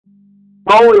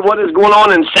moly, what is going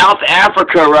on in South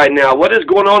Africa right now? What is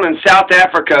going on in South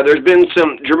Africa? There's been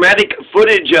some dramatic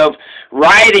footage of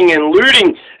rioting and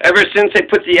looting ever since they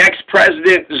put the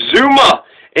ex-president Zuma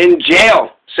in jail.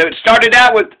 So it started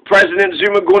out with President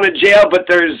Zuma going to jail, but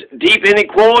there's deep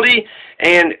inequality,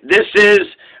 and this is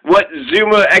what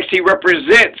Zuma actually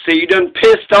represents. So you done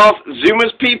pissed off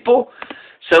Zuma's people?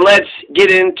 So let's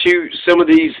get into some of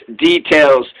these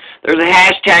details. There's a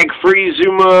hashtag Free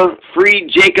Zuma, Free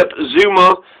Jacob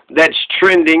Zuma that's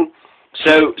trending.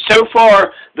 So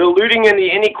far, the looting and the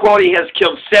inequality has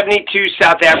killed 72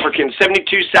 South Africans.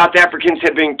 72 South Africans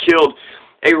have been killed.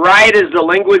 A riot is the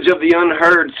language of the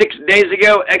unheard. 6 days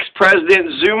ago, ex-President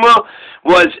Zuma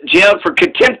was jailed for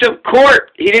contempt of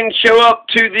court. He didn't show up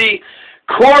to the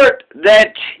court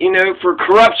that, for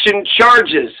corruption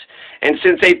charges. And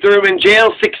since they threw him in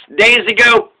jail 6 days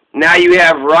ago, now you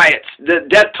have riots. The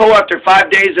death toll after 5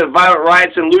 days of violent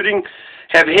riots and looting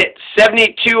have hit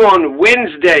 72 on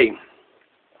Wednesday.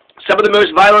 Some of the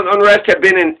most violent unrest have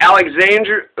been in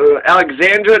Alexandra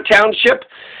Township,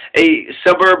 a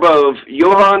suburb of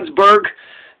Johannesburg.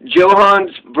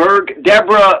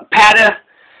 Deborah Pata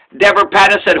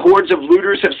said hordes of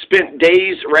looters have spent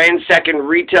days ransacking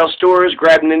retail stores,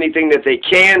 grabbing anything that they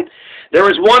can. There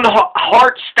was one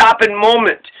heart-stopping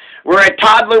moment where a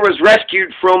toddler was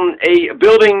rescued from a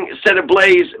building set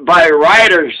ablaze by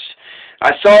rioters.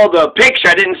 I saw the picture.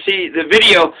 I didn't see the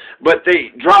video, but they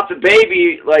dropped the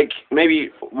baby like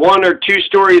maybe 1 or 2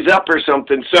 stories up or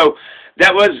something. So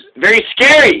that was very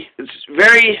scary.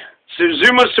 So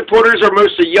Zuma's supporters are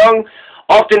mostly young,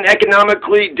 often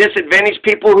economically disadvantaged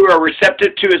people who are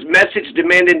receptive to his message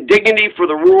demanding dignity for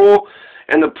the rural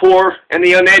and the poor and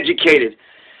the uneducated.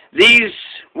 These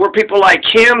were people like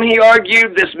him, he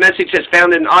argued. This message has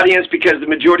found an audience because the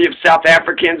majority of South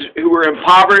Africans who were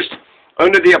impoverished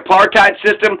under the apartheid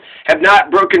system have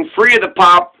not broken free of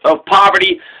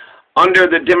poverty under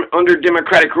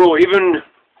democratic rule, even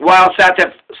while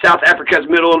South Africa's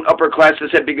middle and upper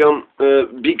classes have become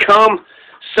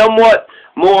somewhat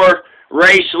more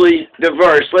racially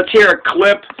diverse. Let's hear a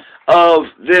clip of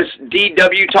this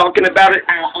DW talking about it.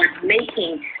 On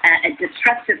making a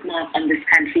destructive mark on this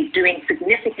country, doing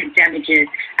significant damages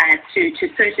to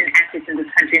certain assets in this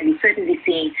country, and we're certainly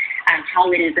seeing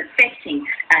how it is affecting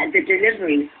the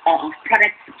delivery of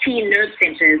products, key nerve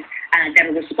centers that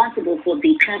are responsible for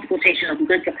the transportation of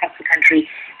goods across the country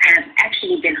have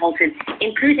actually been halted,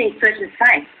 including certain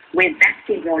sites where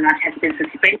vaccine rollout has been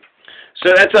suspended.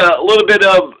 So that's a little bit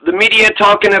of the media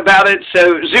talking about it.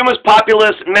 So Zuma's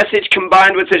populist message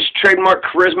combined with his trademark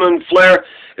charisma and flair,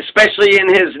 especially in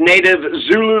his native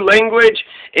Zulu language,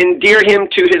 endear him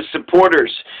to his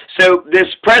supporters. So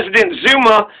this President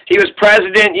Zuma, he was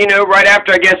president, right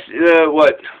after, I guess, I don't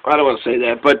want to say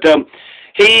that, but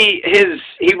he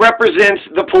represents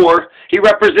the poor, he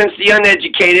represents the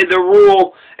uneducated, the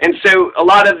rural, and so a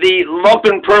lot of the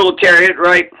lumpen proletariat,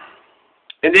 right?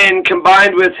 And then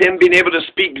combined with him being able to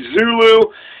speak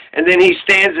Zulu, and then he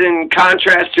stands in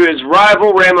contrast to his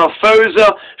rival,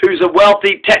 Ramaphosa, who's a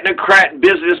wealthy technocrat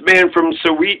businessman from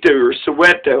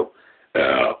Soweto.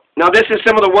 Now, this is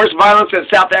some of the worst violence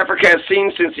that South Africa has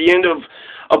seen since the end of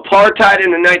apartheid in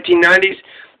the 1990s.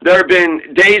 There have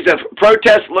been days of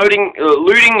protest, looting,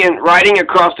 and rioting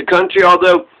across the country,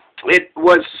 although it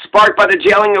was sparked by the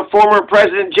jailing of former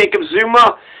President Jacob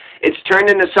Zuma. It's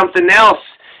turned into something else,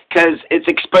 because it's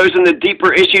exposing the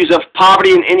deeper issues of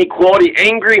poverty and inequality.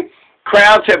 Angry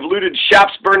crowds have looted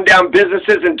shops, burned down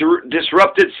businesses, and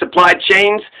disrupted supply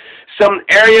chains. Some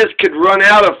areas could run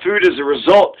out of food as a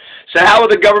result. So how will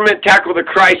the government tackle the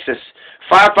crisis?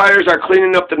 Firefighters are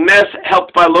cleaning up the mess,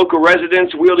 helped by local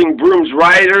residents wielding brooms.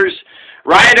 Rioters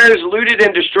looted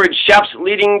and destroyed shops,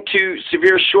 leading to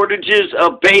severe shortages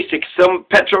of basics. Some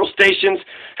petrol stations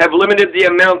have limited the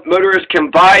amount motorists can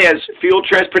buy as fuel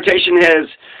transportation has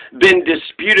been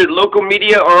disputed. Local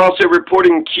media are also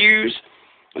reporting queues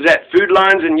at food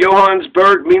lines in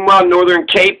Johannesburg. Meanwhile, Northern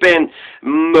Cape and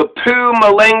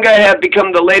Mpumalanga have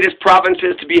become the latest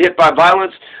provinces to be hit by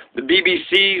violence. The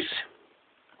BBC's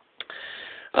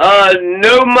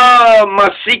Noma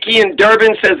Masiki in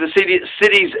Durban says the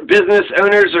city's business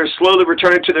owners are slowly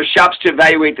returning to their shops to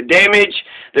evaluate the damage.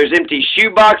 There's empty shoe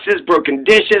boxes, broken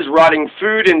dishes, rotting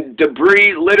food, and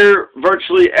debris litter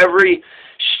virtually every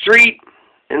street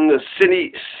in the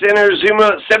city center.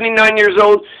 Zuma, 79 years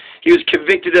old, he was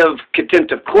convicted of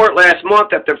contempt of court last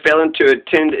month after failing to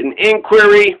attend an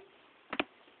inquiry.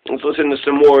 Let's listen to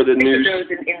some more of the news. Those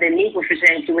in the legal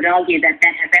fraternity would argue that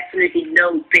that has absolutely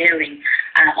no bearing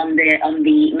on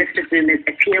the Mr. Zuma's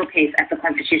appeal case at the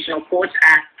Constitutional Court.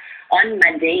 on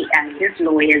Monday, his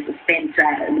lawyers spent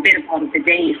the better part of the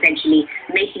day essentially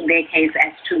making their case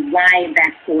as to why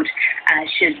that court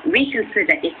should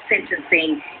reconsider its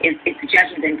sentencing, its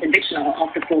judgment and conviction of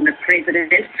the former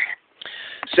president.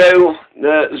 So,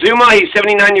 Zuma, he's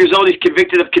 79 years old. He's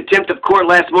convicted of contempt of court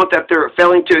last month after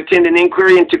failing to attend an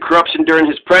inquiry into corruption during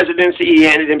his presidency. He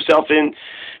handed himself in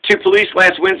to police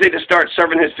last Wednesday to start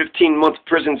serving his 15-month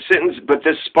prison sentence, but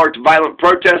this sparked violent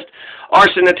protest,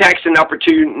 arson attacks, and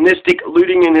opportunistic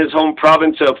looting in his home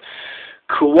province of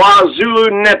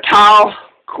KwaZulu-Natal.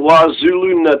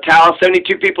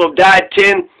 72 people have died,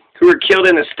 10 who were killed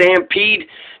in a stampede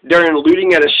during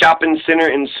looting at a shopping center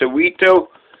in Soweto.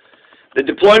 The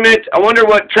deployment, I wonder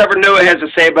what Trevor Noah has to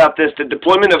say about this. The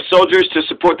deployment of soldiers to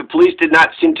support the police did not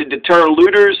seem to deter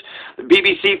looters. The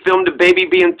BBC filmed a baby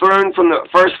being thrown from the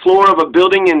first floor of a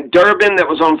building in Durban that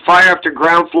was on fire after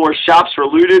ground floor shops were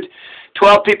looted.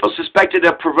 12 people suspected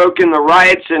of provoking the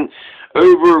riots, and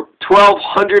over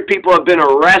 1,200 people have been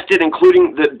arrested,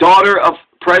 including the daughter of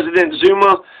President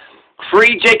Zuma.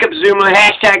 Free Jacob Zuma,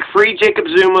 hashtag Free Jacob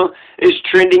Zuma is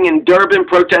trending in Durban.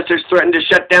 Protesters threatened to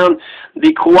shut down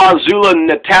the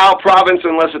KwaZulu-Natal province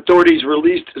unless authorities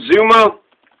released Zuma,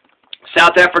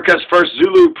 South Africa's first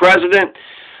Zulu president.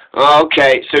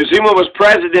 Okay, so Zuma was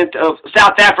president of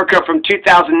South Africa from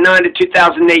 2009 to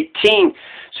 2018.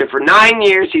 So for 9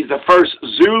 years, he's the first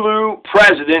Zulu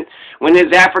president. When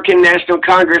his African National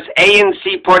Congress,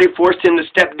 ANC party, forced him to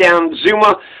step down,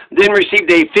 Zuma then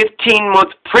received a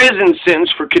 15-month prison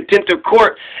sentence for contempt of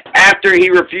court after he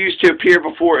refused to appear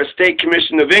before a state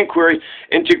commission of inquiry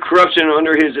into corruption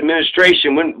under his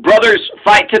administration. When brothers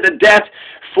fight to the death,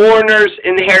 foreigners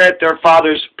inherit their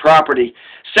father's property.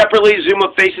 Separately,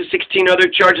 Zuma faces 16 other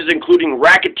charges, including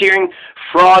racketeering,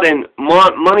 fraud, and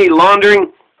money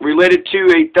laundering, related to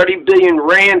a 30 billion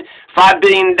rand, $5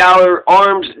 billion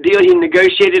arms deal he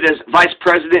negotiated as vice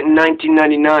president in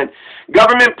 1999.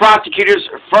 Government prosecutors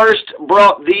first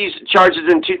brought these charges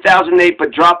in 2008,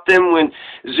 but dropped them when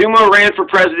Zuma ran for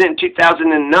president in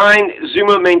 2009.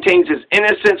 Zuma maintains his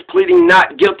innocence, pleading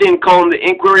not guilty and calling the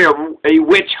inquiry a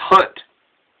witch hunt.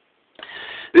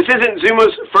 This isn't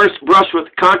Zuma's first brush with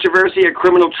controversy, a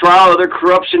criminal trial, other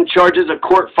corruption charges, a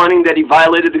court finding that he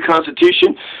violated the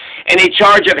Constitution, and a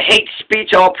charge of hate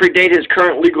speech all predate his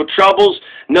current legal troubles.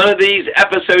 None of these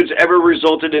episodes ever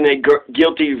resulted in a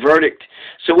guilty verdict.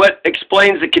 So what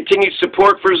explains the continued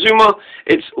support for Zuma?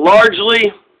 It's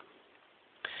largely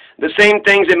the same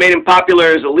things that made him popular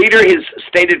as a leader: his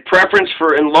stated preference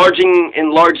for enlarging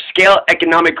in large-scale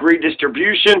economic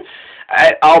redistribution,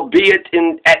 albeit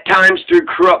at times through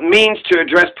corrupt means, to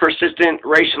address persistent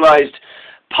racialized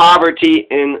poverty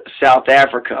in South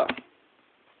Africa.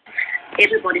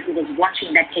 Everybody who was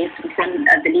watching that case from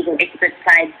the legal expert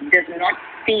side does not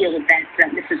feel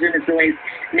that Mr. Zuma's lawyers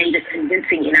made a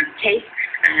convincing enough case,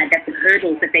 that the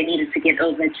hurdles that they needed to get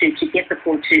over to get the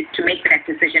court to make that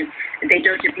decision, they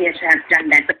don't appear to have done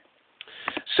that.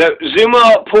 So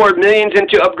Zuma poured millions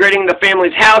into upgrading the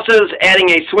family's houses, adding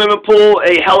a swimming pool,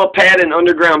 a helipad, and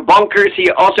underground bunkers. He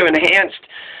also enhanced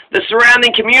the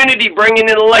surrounding community, bringing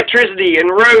in electricity and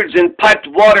roads and piped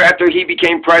water after he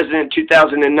became president in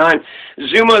 2009.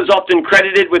 Zuma is often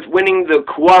credited with winning the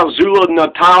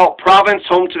KwaZulu-Natal province,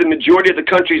 home to the majority of the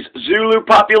country's Zulu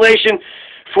population,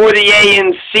 for the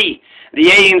ANC. The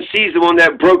ANC is the one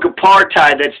that broke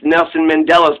apartheid. That's Nelson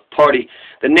Mandela's party.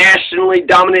 The nationally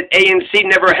dominant ANC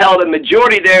never held a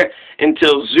majority there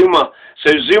until Zuma.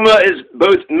 So Zuma is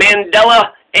both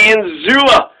Mandela and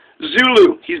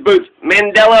Zulu. He's both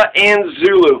Mandela and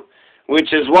Zulu,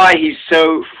 which is why he's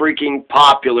so freaking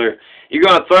popular. You're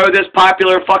going to throw this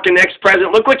popular fucking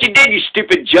ex-president? Look what you did, you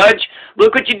stupid judge.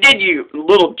 Look what you did, you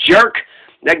little jerk.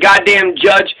 That goddamn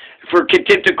judge for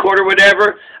contempt of court or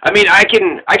whatever. I mean,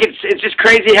 it's just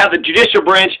crazy how the judicial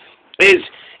branch is,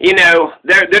 you know,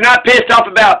 they're not pissed off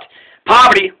about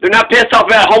poverty. They're not pissed off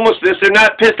about homelessness. They're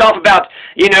not pissed off about,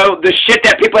 you know, the shit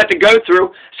that people have to go through.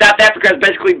 South Africa has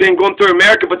basically been going through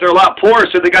America, but they're a lot poorer,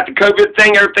 so they got the COVID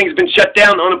thing. Everything's been shut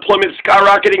down. Unemployment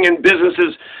skyrocketing, and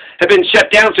businesses have been shut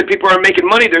down, so people aren't making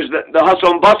money. There's the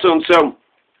hustle and bustle, and so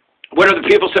what are the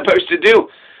people supposed to do?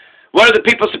 What are the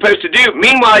people supposed to do?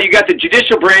 Meanwhile, you got the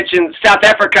judicial branch in South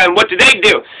Africa, and what do?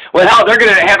 Well, hell, they're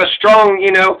going to have a strong,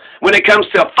 you know, when it comes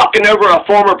to fucking over a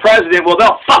former president, well,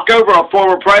 they'll fuck over a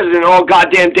former president all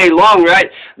goddamn day long,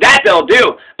 right? That they'll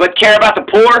do. But care about the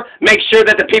poor? Make sure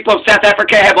that the people of South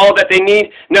Africa have all that they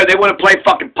need? No, they want to play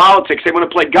fucking politics. They want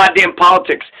to play goddamn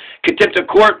politics. Contempt of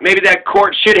court? Maybe that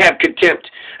court should have contempt.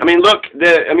 I mean, look,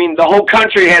 the whole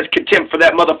country has contempt for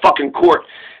that motherfucking court.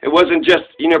 It wasn't just,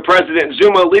 you know, President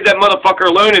Zuma. Leave that motherfucker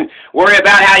alone and worry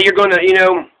about how you're going to, you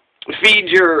know, feed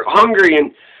your hungry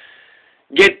and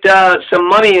get some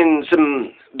money and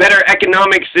some better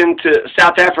economics into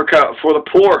South Africa for the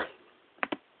poor.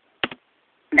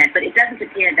 But it doesn't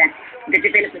appear that the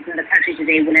developments in the country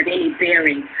today will have any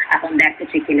bearing on that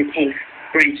particular case,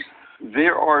 Brent.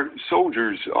 There are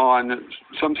soldiers on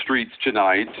some streets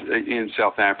tonight in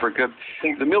South Africa.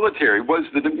 Yes. Was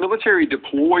the military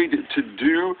deployed to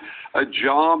do a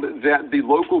job that the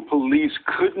local police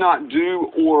could not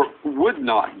do or would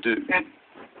not do?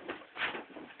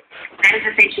 That is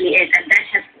essentially it, and that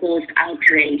has caused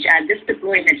outrage. This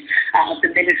deployment of the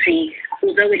military,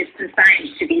 although it is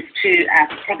consigned to these two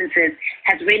provinces,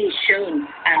 has really shown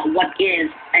what is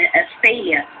a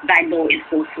failure by law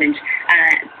enforcement.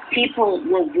 People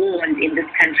were warned in this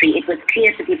country. It was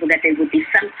clear to people that there would be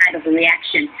some kind of a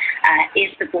reaction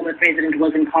if the former president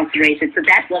was incarcerated. So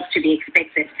that was to be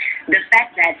expected. The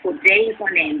fact that for days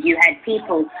on end you had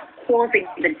people causing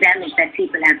the damage that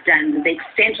people have done, the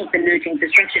extent of the looting,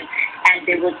 destruction, and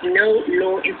there was no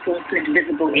law enforcement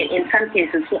visible in some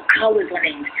cases for hours on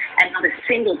end, and not a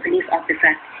single police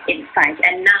officer in sight.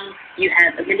 And now you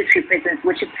have a military presence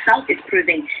which itself is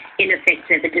proving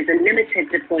ineffective. It is a limited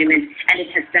deployment, and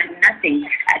it has done nothing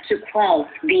to quell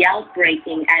the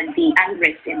outbreaking and the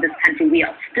unrest in this country. We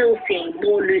are still seeing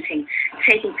more looting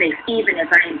taking place, even as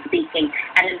I am speaking,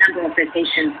 at a number of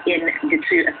locations in the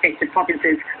two affected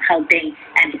provinces, Gauteng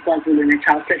and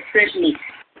KwaZulu-Natal. So certainly